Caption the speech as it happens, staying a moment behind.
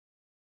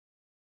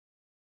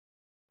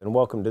And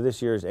welcome to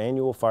this year's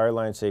annual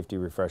Fireline Safety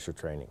Refresher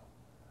Training.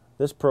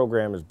 This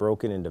program is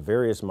broken into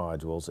various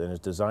modules and is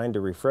designed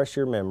to refresh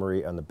your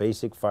memory on the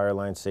basic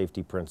fireline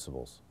safety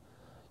principles.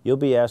 You'll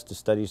be asked to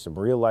study some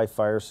real-life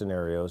fire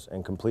scenarios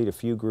and complete a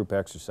few group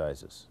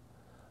exercises.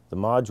 The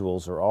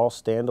modules are all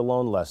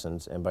standalone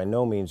lessons, and by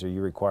no means are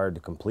you required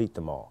to complete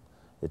them all.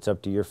 It's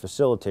up to your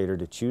facilitator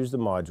to choose the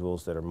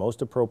modules that are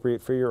most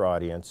appropriate for your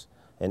audience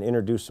and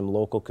introduce some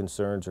local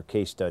concerns or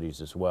case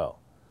studies as well.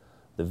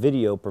 The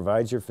video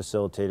provides your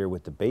facilitator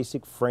with the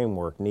basic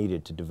framework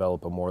needed to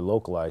develop a more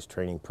localized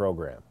training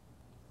program.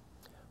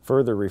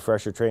 Further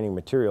refresher training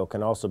material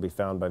can also be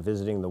found by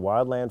visiting the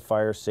Wildland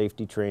Fire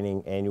Safety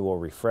Training Annual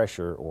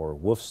Refresher, or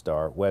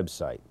WFSTAR,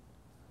 website.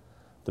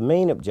 The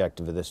main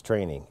objective of this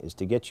training is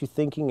to get you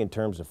thinking in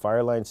terms of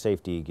fireline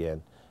safety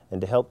again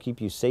and to help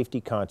keep you safety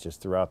conscious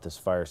throughout this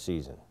fire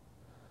season.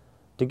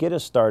 To get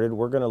us started,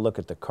 we're going to look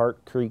at the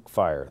Cart Creek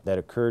fire that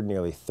occurred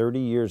nearly 30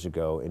 years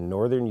ago in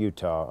northern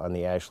Utah on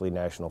the Ashley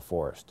National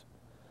Forest.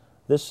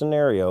 This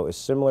scenario is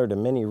similar to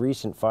many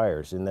recent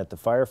fires in that the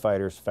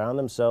firefighters found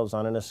themselves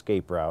on an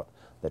escape route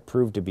that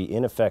proved to be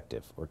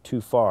ineffective or too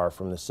far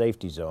from the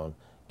safety zone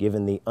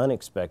given the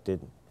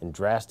unexpected and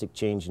drastic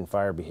change in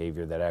fire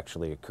behavior that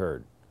actually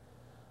occurred.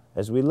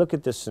 As we look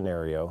at this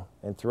scenario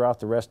and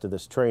throughout the rest of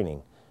this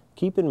training,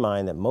 keep in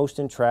mind that most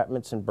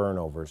entrapments and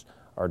burnovers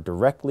are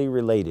directly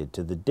related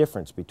to the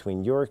difference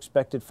between your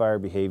expected fire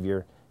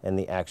behavior and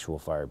the actual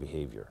fire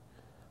behavior.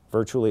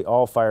 Virtually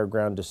all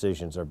fireground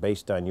decisions are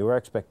based on your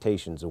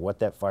expectations of what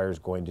that fire is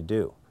going to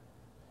do.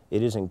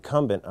 It is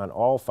incumbent on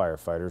all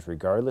firefighters,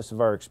 regardless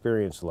of our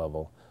experience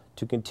level,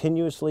 to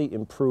continuously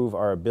improve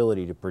our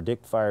ability to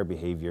predict fire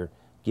behavior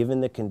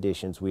given the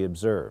conditions we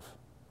observe.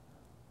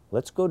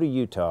 Let's go to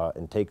Utah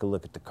and take a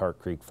look at the Cart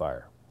Creek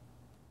fire.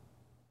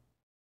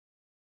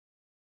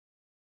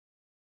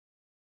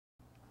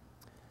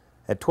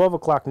 At 12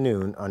 o'clock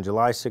noon on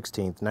July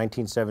 16,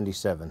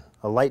 1977,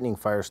 a lightning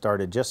fire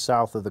started just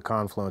south of the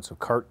confluence of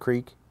Cart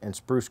Creek and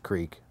Spruce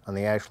Creek on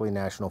the Ashley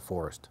National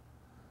Forest.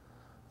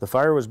 The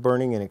fire was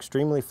burning in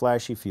extremely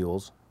flashy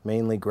fuels,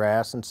 mainly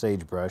grass and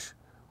sagebrush,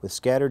 with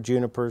scattered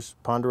junipers,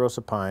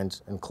 ponderosa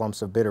pines, and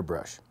clumps of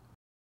bitterbrush.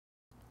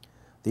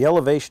 The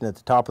elevation at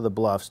the top of the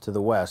bluffs to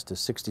the west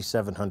is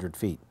 6,700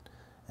 feet,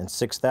 and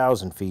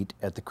 6,000 feet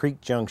at the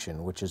creek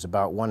junction, which is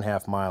about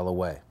 1/2 mile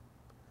away.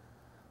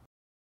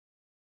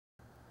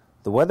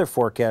 The weather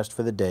forecast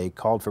for the day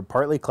called for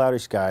partly cloudy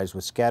skies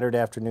with scattered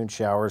afternoon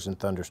showers and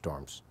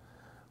thunderstorms.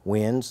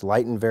 Winds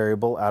light and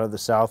variable out of the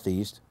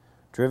southeast,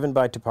 driven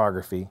by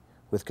topography,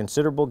 with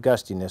considerable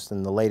gustiness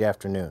in the late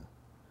afternoon.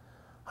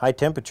 High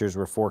temperatures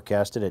were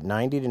forecasted at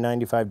 90 to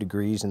 95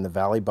 degrees in the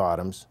valley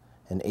bottoms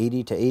and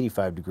 80 to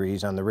 85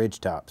 degrees on the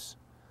ridge tops.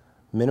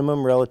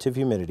 Minimum relative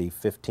humidity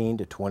 15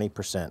 to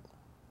 20%.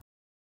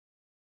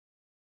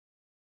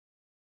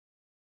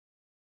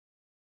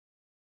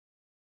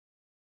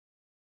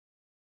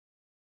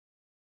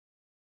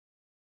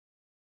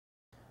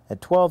 At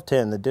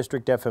 12:10, the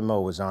district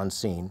FMO was on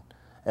scene,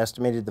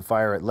 estimated the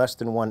fire at less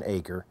than 1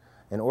 acre,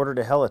 and ordered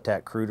a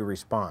heli-tac crew to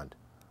respond.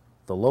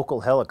 The local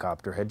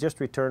helicopter had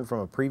just returned from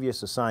a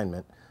previous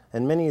assignment,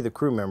 and many of the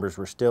crew members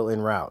were still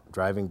en route,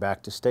 driving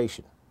back to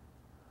station.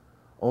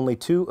 Only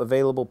 2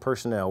 available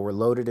personnel were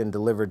loaded and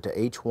delivered to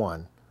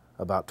H1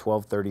 about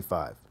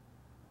 12:35.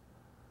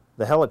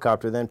 The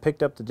helicopter then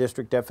picked up the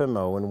district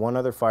FMO and 1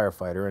 other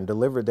firefighter and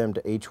delivered them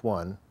to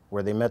H1,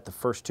 where they met the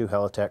first 2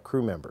 heli-tac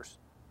crew members.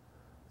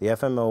 The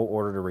FMO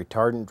ordered a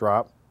retardant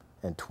drop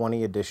and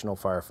 20 additional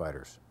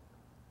firefighters.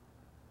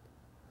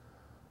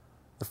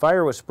 The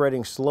fire was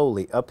spreading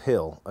slowly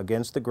uphill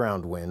against the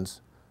ground winds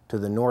to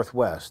the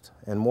northwest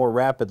and more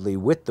rapidly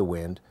with the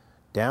wind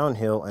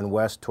downhill and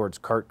west towards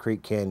Cart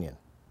Creek Canyon.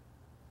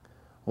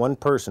 1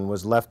 person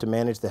was left to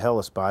manage the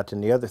helispot,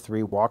 and the other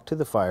 3 walked to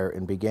the fire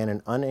and began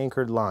an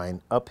unanchored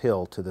line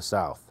uphill to the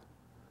south.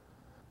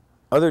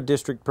 Other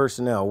district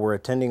personnel were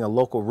attending a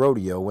local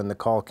rodeo when the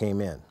call came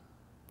in.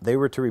 They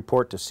were to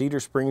report to Cedar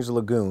Springs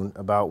Lagoon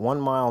about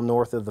 1 mile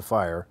north of the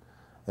fire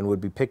and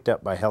would be picked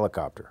up by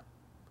helicopter.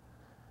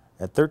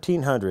 At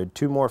 1300,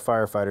 2 more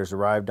firefighters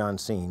arrived on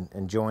scene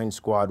and joined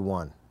Squad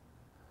 1.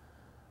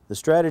 The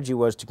strategy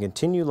was to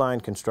continue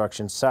line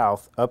construction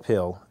south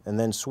uphill and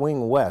then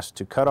swing west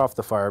to cut off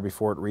the fire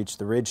before it reached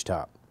the ridge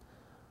top.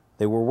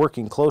 They were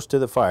working close to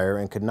the fire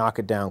and could knock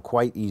it down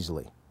quite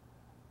easily.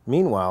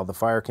 Meanwhile, the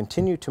fire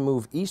continued to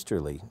move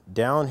easterly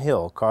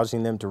downhill,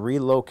 causing them to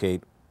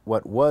relocate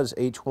what was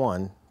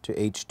H1 to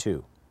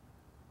H2.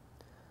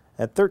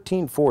 At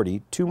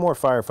 1340, 2 more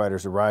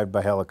firefighters arrived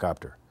by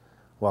helicopter.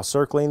 While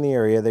circling the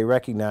area, they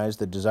recognized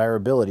the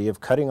desirability of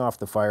cutting off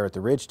the fire at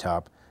the ridge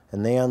top,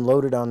 and they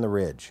unloaded on the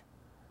ridge.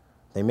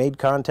 They made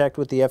contact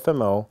with the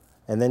FMO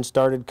and then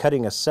started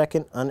cutting a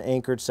second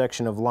unanchored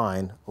section of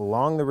line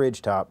along the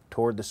ridge top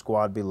toward the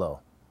squad below.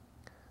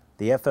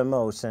 The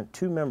FMO sent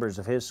 2 members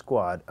of his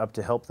squad up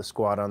to help the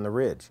squad on the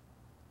ridge.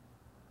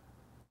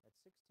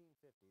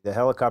 The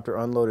helicopter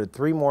unloaded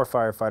 3 more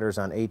firefighters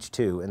on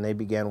H2, and they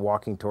began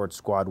walking towards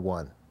Squad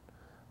 1.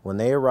 When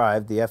they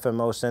arrived, the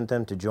FMO sent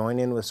them to join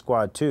in with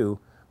Squad 2,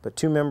 but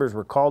 2 members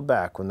were called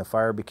back when the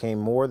fire became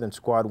more than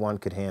Squad 1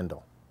 could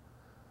handle.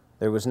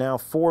 There was now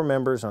 4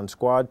 members on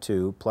Squad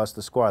 2 plus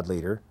the squad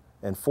leader,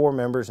 and 4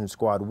 members in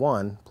Squad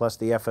 1 plus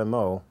the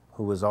FMO,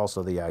 who was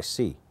also the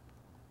IC.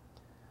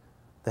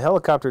 The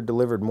helicopter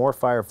delivered more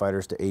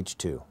firefighters to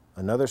H2.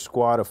 Another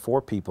squad of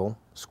 4 people,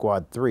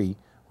 Squad 3,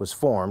 was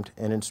formed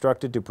and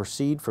instructed to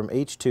proceed from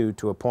H2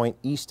 to a point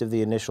east of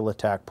the initial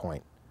attack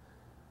point.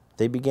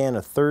 They began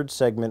a 3rd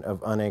segment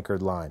of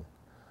unanchored line.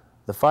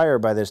 The fire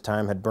by this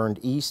time had burned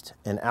east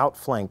and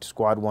outflanked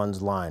Squad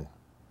 1's line.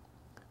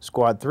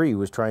 Squad 3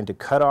 was trying to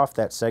cut off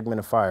that segment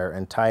of fire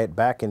and tie it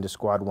back into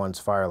Squad 1's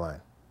fire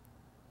line.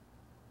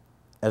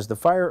 As the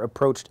fire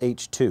approached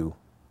H2,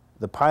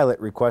 the pilot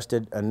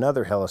requested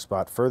another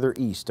helispot further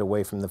east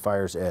away from the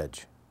fire's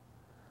edge.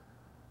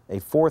 A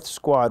 4th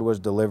squad was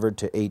delivered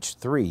to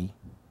H3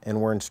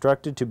 and were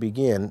instructed to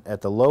begin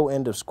at the low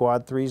end of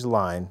Squad 3's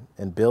line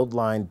and build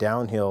line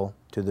downhill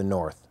to the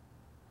north.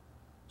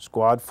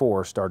 Squad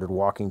 4 started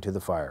walking to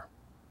the fire.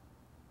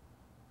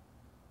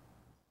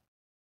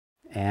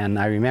 And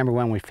I remember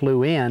when we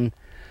flew in,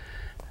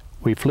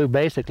 we flew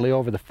basically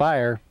over the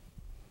fire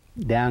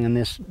down in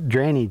this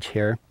drainage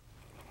here.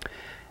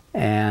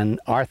 And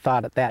our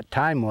thought at that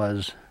time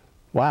was,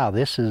 wow,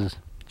 this is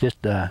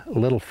just a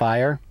little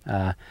fire.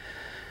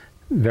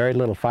 Very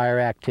little fire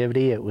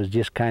activity. It was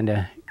just kind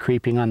of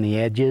creeping on the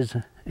edges,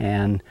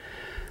 and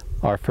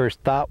our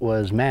first thought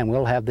was, man,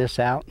 we'll have this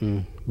out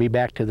and be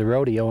back to the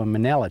rodeo in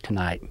Manila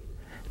tonight.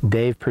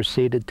 Dave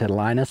proceeded to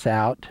line us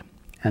out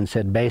and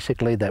said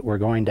basically that we're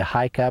going to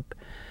hike up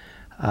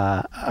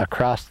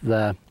across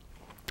the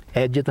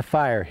edge of the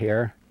fire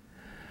here,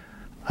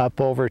 up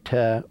over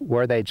to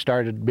where they'd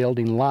started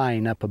building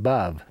line up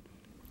above.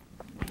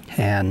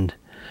 And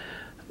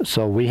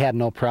so we had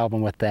no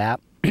problem with that.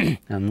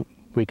 And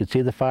we could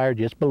see the fire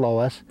just below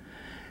us,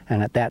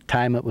 and at that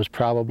time it was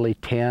probably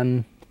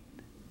 10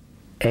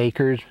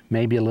 acres,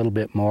 maybe a little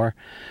bit more,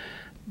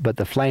 but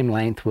the flame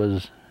length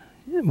was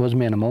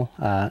minimal,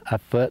 a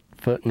foot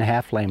and a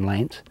half flame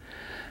lengths.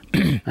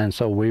 And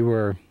so we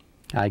were,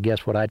 I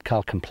guess, what I'd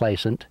call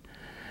complacent,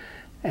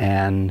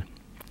 and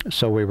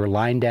so we were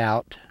lined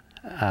out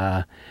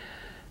to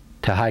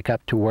hike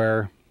up to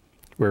where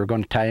we were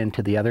going to tie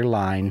into the other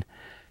line.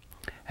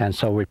 And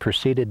so we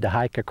proceeded to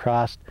hike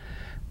across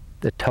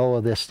the toe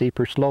of this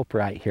steeper slope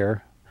right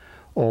here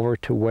over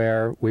to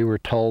where we were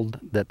told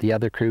that the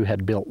other crew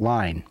had built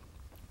line.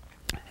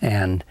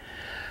 And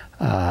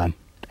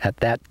at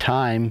that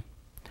time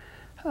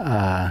we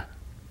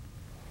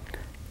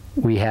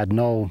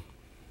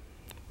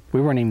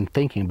weren't even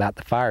thinking about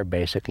the fire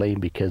basically,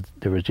 because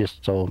there was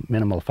just so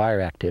minimal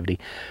fire activity.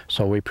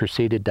 So we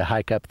proceeded to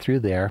hike up through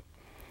there,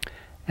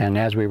 and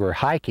as we were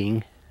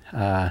hiking,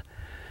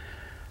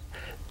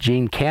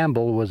 Gene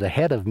Campbell was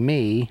ahead of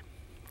me,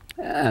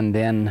 and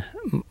then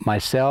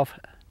myself,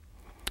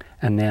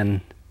 and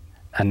then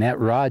Annette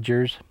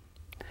Rogers,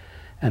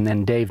 and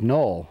then Dave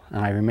Knoll.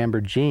 And I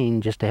remember Gene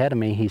just ahead of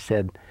me, he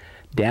said,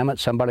 damn it,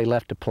 somebody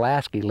left a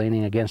Pulaski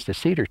leaning against a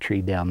cedar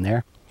tree down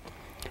there.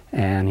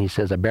 And he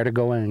says, I better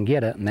go in and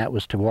get it. And that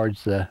was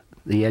towards the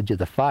edge of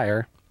the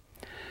fire.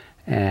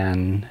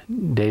 And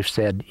Dave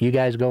said, you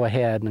guys go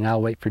ahead and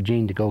I'll wait for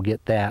Gene to go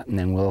get that, and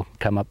then we'll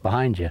come up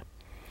behind you.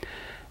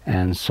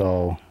 And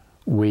so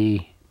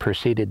we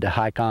proceeded to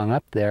hike on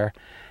up there,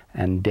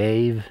 and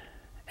Dave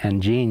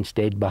and Gene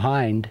stayed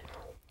behind.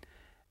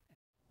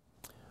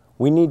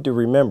 We need to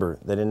remember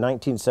that in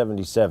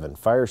 1977,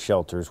 fire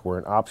shelters were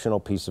an optional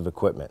piece of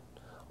equipment.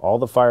 All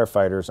the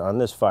firefighters on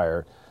this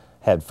fire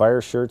had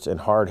fire shirts and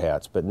hard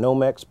hats, but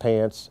Nomex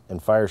pants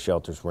and fire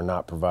shelters were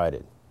not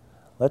provided.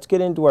 Let's get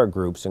into our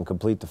groups and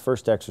complete the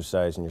first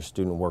exercise in your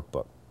student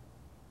workbook.